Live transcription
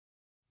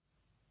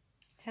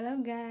Hello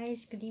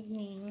guys, good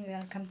evening.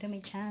 Welcome to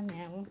my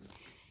channel.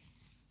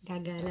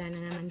 Gagala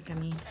na naman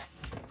kami.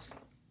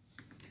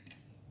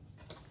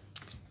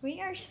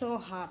 We are so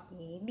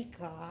happy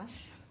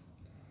because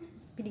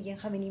binigyan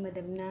kami ni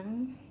Madam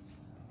ng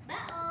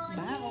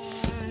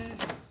baon.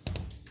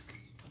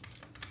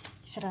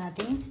 Isara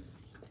natin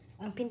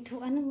ang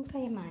pintuan ng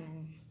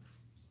kayamanan.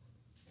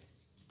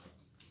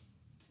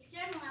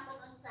 Picture mo nga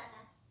po kung sana.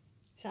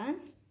 Saan?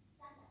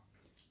 Sana.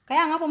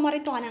 Kaya nga,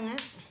 pumarito ka na nga.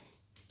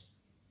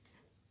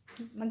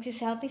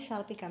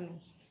 Magsi-selfie kami.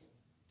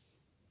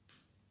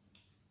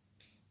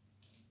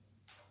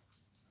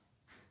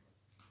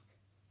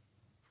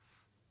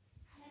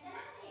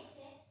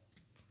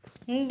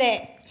 Hindi.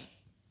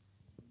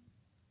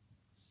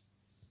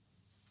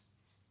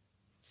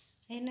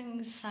 Ayun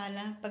ang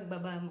sala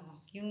pagbaba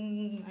mo. Yung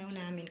ano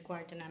namin,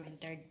 kwarto namin,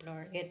 third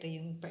floor. Ito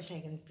yung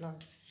second floor.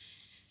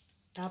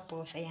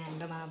 Tapos, ayan,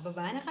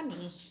 bumababa na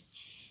kami.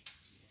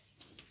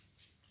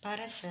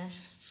 Para sa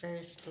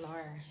first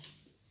floor.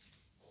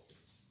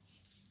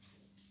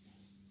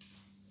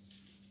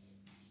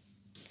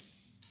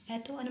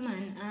 Ito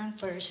naman ang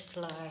first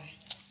floor.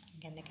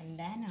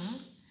 Ganda-ganda,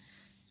 no?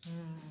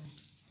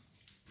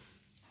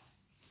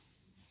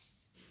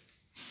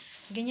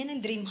 Ganyan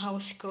ang dream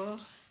house ko.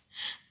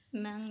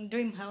 Ng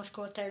dream house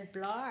ko, third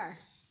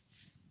floor.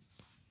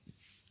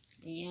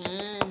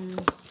 Ayan.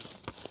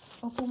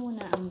 Opo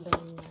muna ang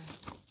donya.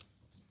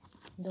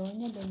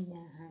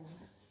 Donyahan.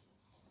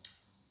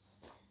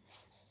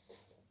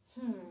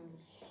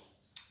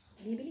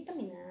 Bibili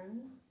kami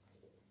ng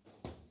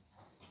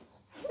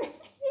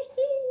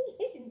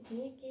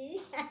Vicky.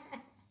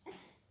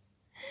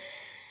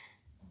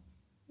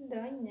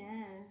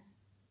 Donya.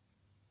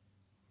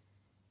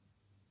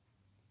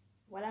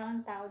 Wala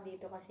kang tao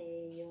dito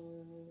kasi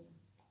yung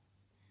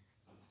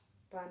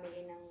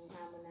family ng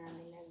amo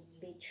namin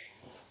nag-beach.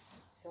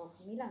 So,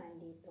 kami lang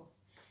nandito.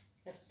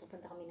 Tapos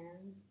pupunta kami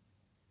ng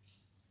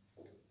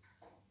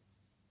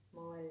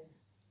mall.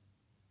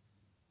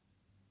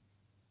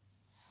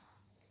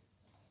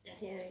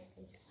 Kasi,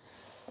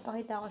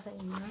 papakita ko sa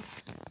inyo.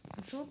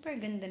 Super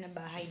ganda na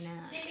bahay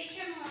na.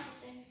 Picture mo nga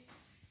po.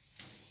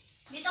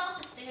 Dito ako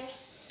sa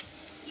stairs.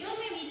 Yun,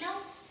 may ilaw.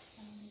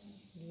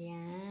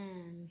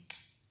 Yan.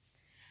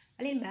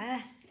 Alin ba?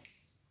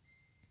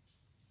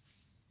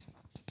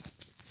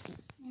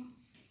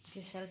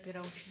 Selfie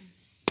raw siya.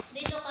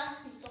 Dito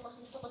ka.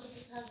 Gusto ko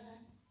dito sa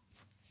hagdan.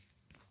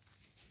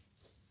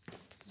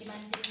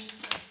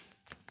 Demanding.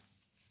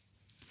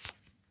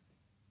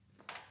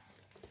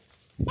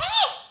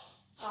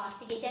 Oh,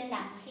 sige, dyan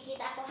lang.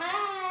 Makikita ako.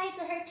 Hi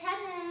to her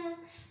channel.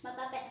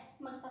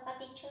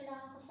 Magpapapicture lang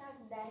ako sa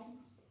hagdan.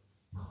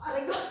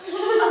 Aray ko.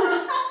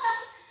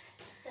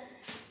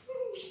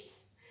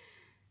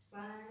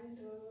 1,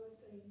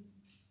 2, 3.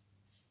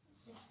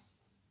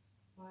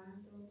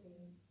 1, 2,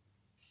 3.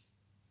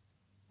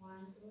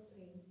 1, 2,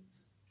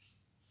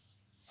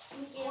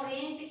 3. Ako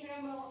rin, picture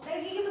mo ako.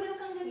 Lagi ka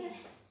magandang kang ganda. 1,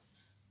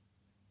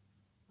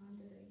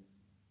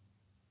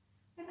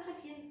 2, 3. Ay, bakit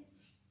yan?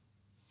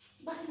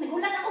 Bakit?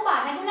 Nagulat ako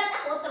ba? Nagulat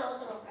ako.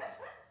 Otro.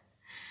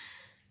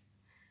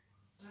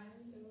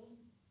 1,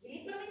 2.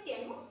 Ilit mo naman yung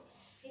tiyan mo.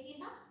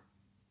 Kikita?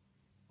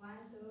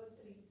 1, 2,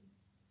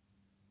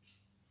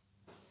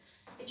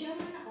 3. Picture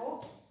mo na ako.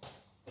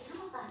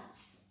 Tingnan mo ka.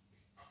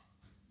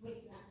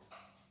 Wait lang.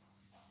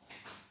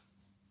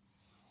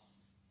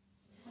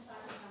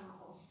 Napasama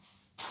ako.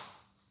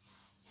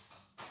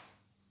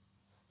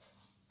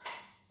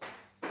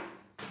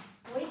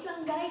 Wait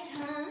lang guys,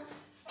 ha?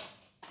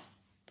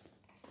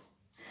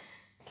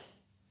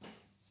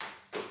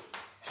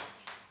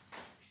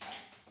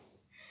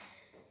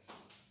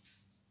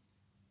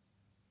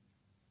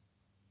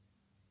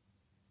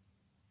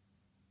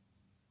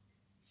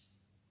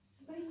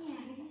 Ano ba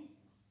nangyari?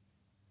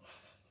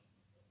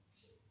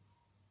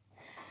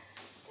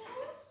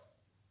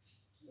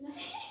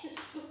 Diyos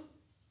ko.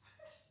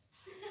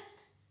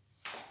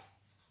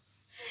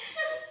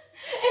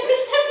 Every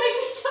step may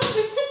picture,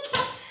 visit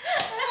ka.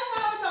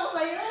 Nakakawat ako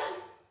sa'yo.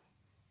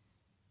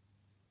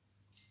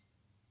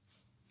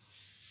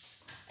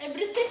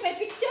 Every step may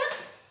picture.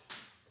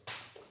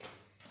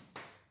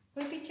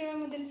 May picture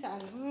mo din sa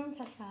ano,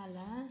 sa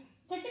sala.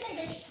 Selfie na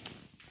dali.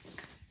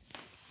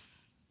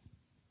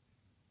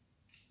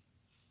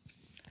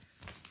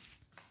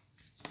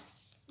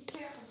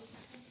 Picture ako dito.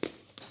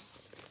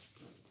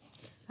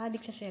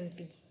 Adik sa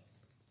selfie.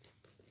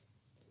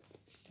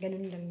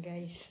 Ganun lang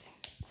guys.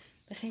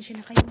 Pasensya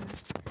na kayo ha.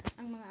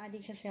 Ang mga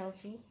adik sa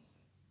selfie.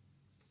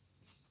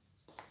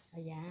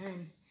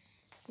 Ayan.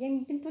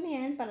 Yung pinto na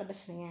yan, palabas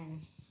na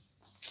yan.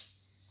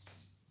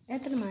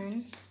 Ito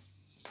naman.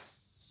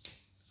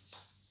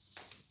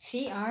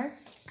 CR.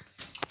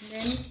 And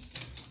then,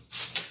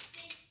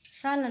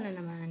 sala na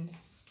naman.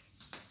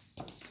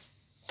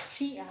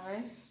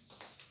 CR.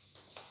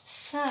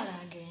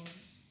 Sala again.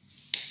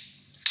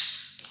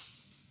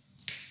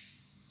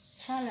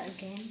 Sala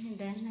again. And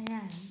then,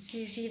 ayan.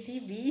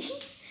 CCTV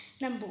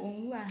ng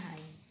buong bahay.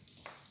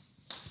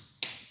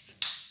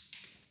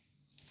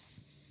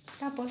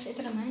 Tapos, ito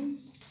naman.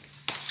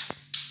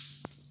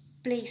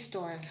 Play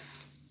Store.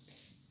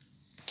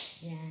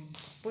 Yan.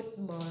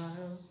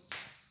 Football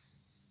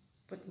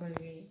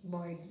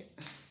board.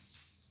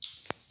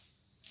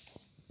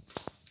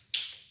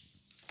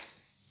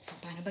 So,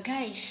 paano ba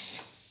guys?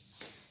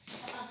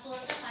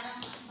 Kapag-tour ka, parang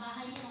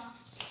bahay mo.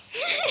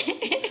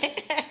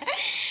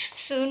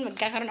 Soon,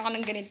 magkakaroon ako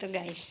ng ganito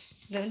guys.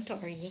 Don't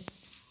worry.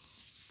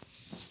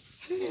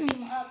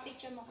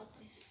 Picture mo ko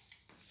to.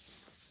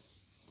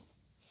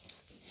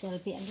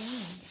 Selfie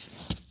again.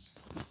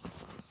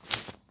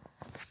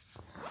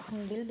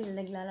 Ang bilbil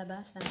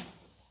naglalabasan.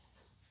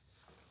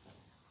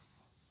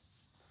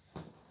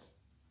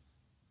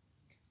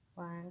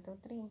 One, two,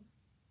 three.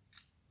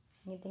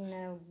 Ngiting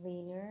na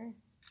winner.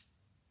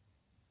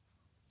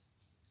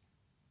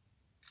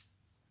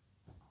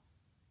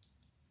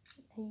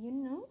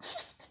 Ayun, no?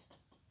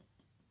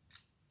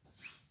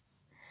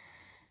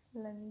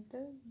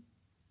 Lantog.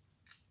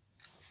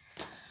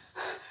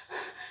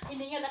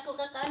 Hindi nga ako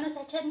kakano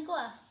sa chan ko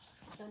ah.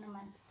 Ito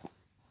naman.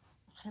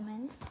 Ako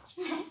naman?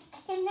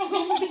 Akin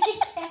naman.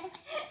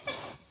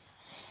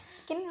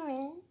 Akin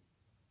naman?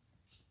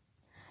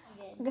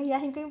 Again.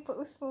 Gayahin ko yung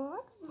paus mo.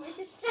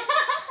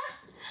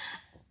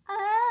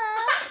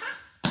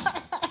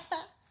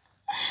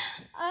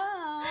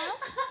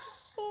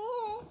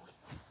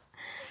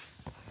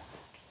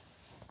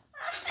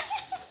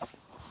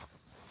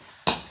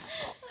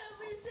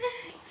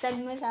 Sad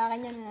mo sa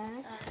akin yan, ha?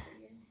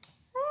 Sige.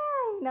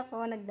 Ay,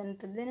 nako,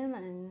 nagdantod din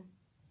naman.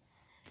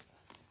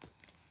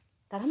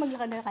 Tara,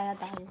 maglakad na kaya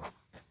tayo.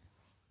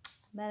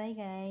 Bye,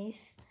 guys.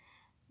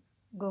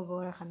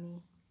 Gogora kami.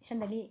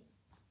 Sandali.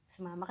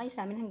 Sumama kayo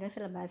sa amin hanggang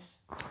sa labas.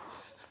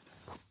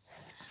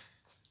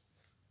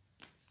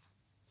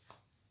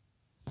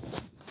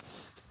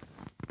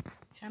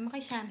 Sama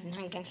kayo sa amin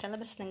hanggang sa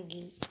labas ng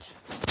gate.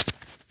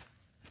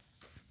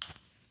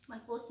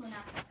 Mag-post mo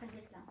na ako.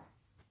 Saglit lang.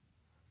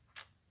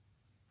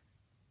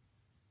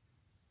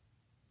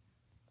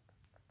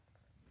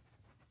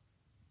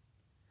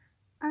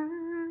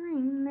 I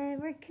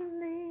never can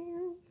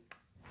live.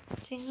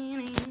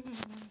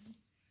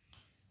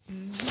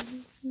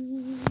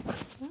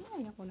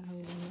 Ay, ako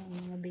nahuli na ang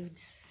mga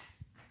babes.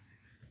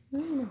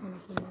 Ay, nahuli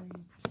ko na.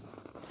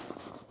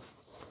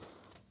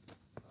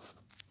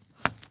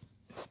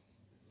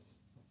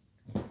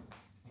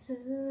 So,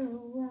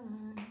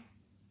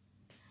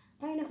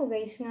 ay, naku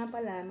guys, nga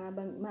pala,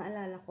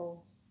 maalala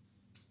ko.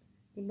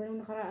 Diba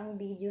nung nakaraang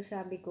video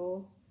sabi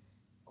ko,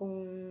 kung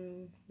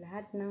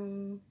lahat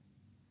ng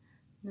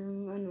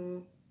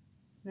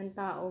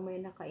tao may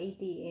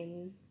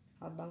naka-ATM,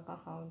 bank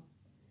account,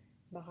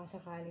 baka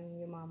sakaling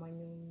yumaman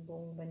yung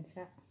buong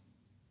bansa.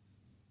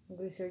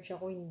 Nag-research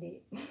ako,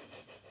 hindi.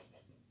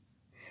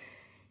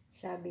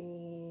 Sabi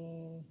ni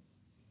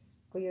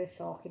Kuya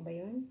Soki ba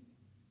yun?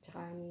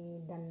 Tsaka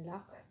ni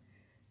Danlak.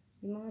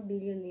 Yung mga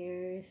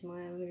billionaires,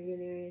 mga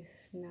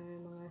millionaires na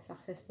mga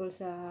successful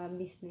sa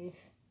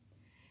business,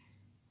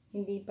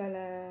 hindi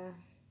pala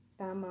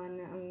tama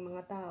na ang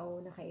mga tao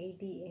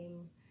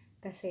naka-ATM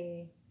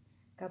kasi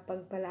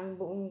kapag pala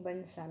ang buong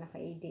bansa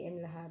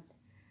naka-ATM lahat,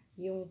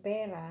 yung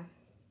pera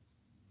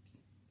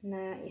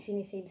na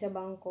isinisave sa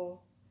bangko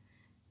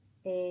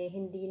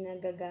hindi na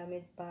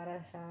gagamit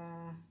para sa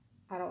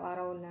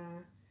araw-araw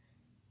na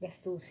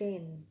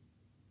gastusin.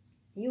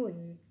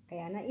 Yun,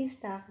 kaya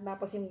na-stock,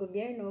 tapos yung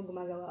gobyerno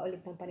gumagawa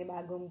ulit ng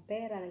panibagong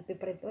pera,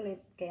 nagpiprint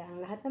ulit, kaya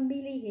ang lahat ng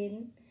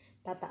bilihin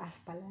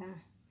tataas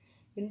pala.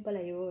 Yun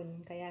pala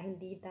yun, kaya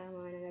hindi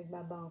tama na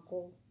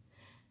nagbabangko.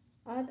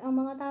 At ang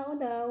mga tao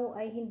daw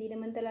ay hindi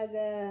naman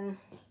talaga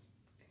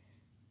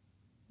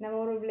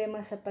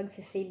namumroblema sa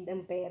pagsisave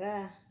ng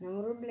pera,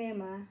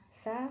 namumroblema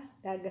sa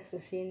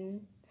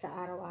gagastusin sa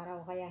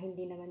araw-araw, kaya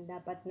hindi naman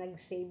dapat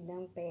nag-save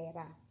ng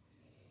pera.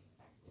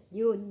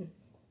 Yun.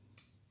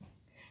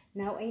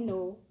 Now I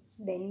know,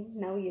 then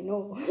now you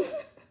know.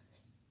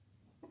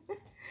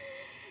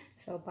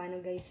 So,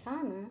 paano guys?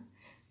 Sana,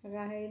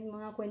 kahit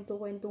mga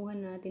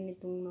kwento-kwentuhan natin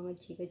itong mga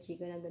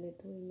chika-chika na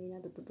ganito, may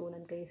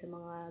natututunan kayo sa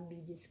mga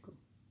videos ko.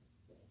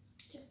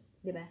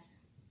 Diba?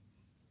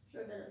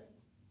 Sure talaga.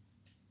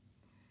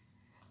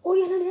 Oh,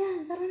 yan na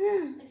yan! Sara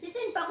na!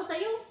 Nagsisend pa ako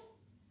sa'yo.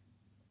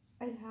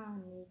 Ay,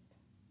 hanit.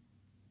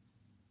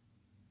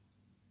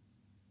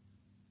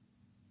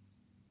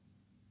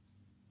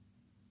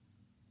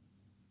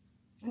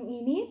 Ang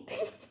init.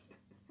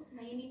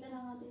 Nainitan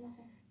lang natin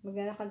ako.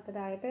 Maglalakad pa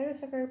tayo. Pero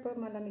sa Carrefour,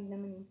 malamig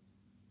naman.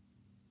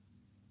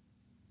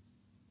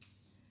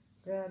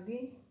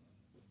 Grabe.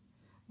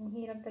 Ang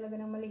hirap talaga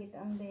ng maliit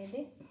ang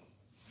dede.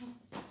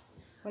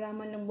 Wala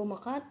man lang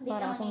bumakat.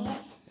 Para akong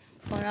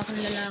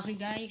lalaki,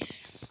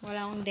 guys.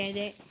 Wala akong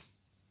dede.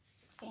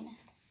 Okay na.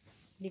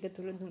 Hindi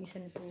katulad ng isa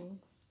na to.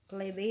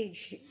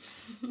 Cleavage.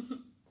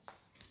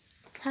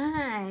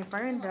 Hi,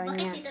 parang doon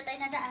niya. Bakit dito tayo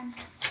nadaan?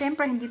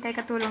 Siyempre, hindi tayo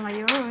katulong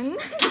ngayon.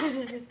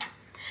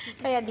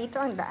 Kaya dito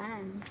ang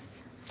daan.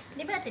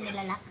 Di ba natin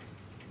nilalak?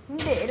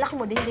 Hindi, ilak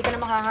mo din. Hindi ka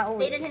na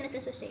makakauwi. Tayo na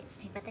natin susi.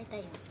 Ay, patay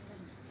tayo.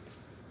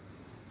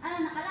 Ano,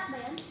 nakalak ba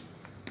yun?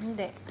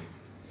 Hindi.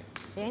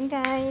 Ayan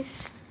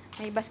guys.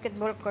 May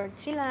basketball court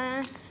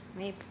sila.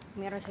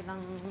 Meron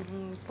silang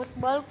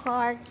football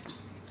court.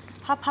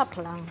 Hap-hap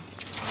lang.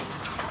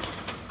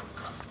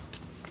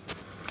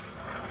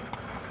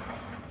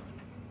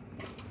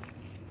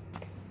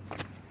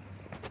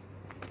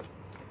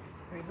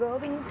 We're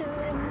going to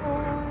the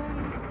moon.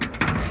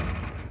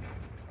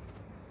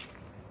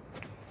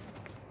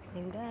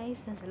 Ayun guys,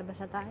 nasa labas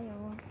na tayo.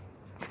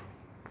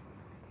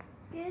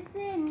 Kiss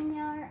in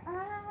your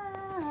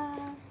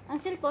eyes. Ang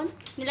cellphone,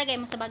 nilagay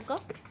mo sa bag ko?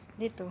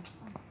 Dito.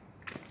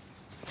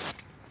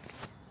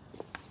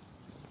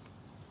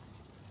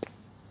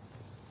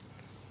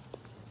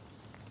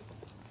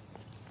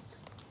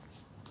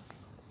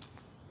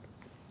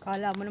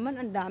 Kala mo naman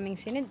ang daming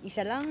sinid.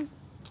 Isa lang.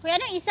 Uy,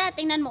 anong isa?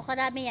 Tingnan mo,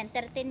 karami yan.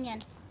 13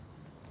 yan.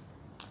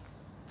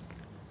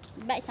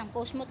 Diba, isang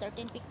post mo,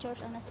 13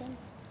 pictures ang nasend.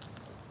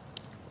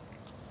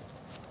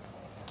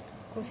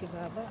 Kung si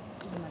Baba,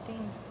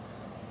 dumating.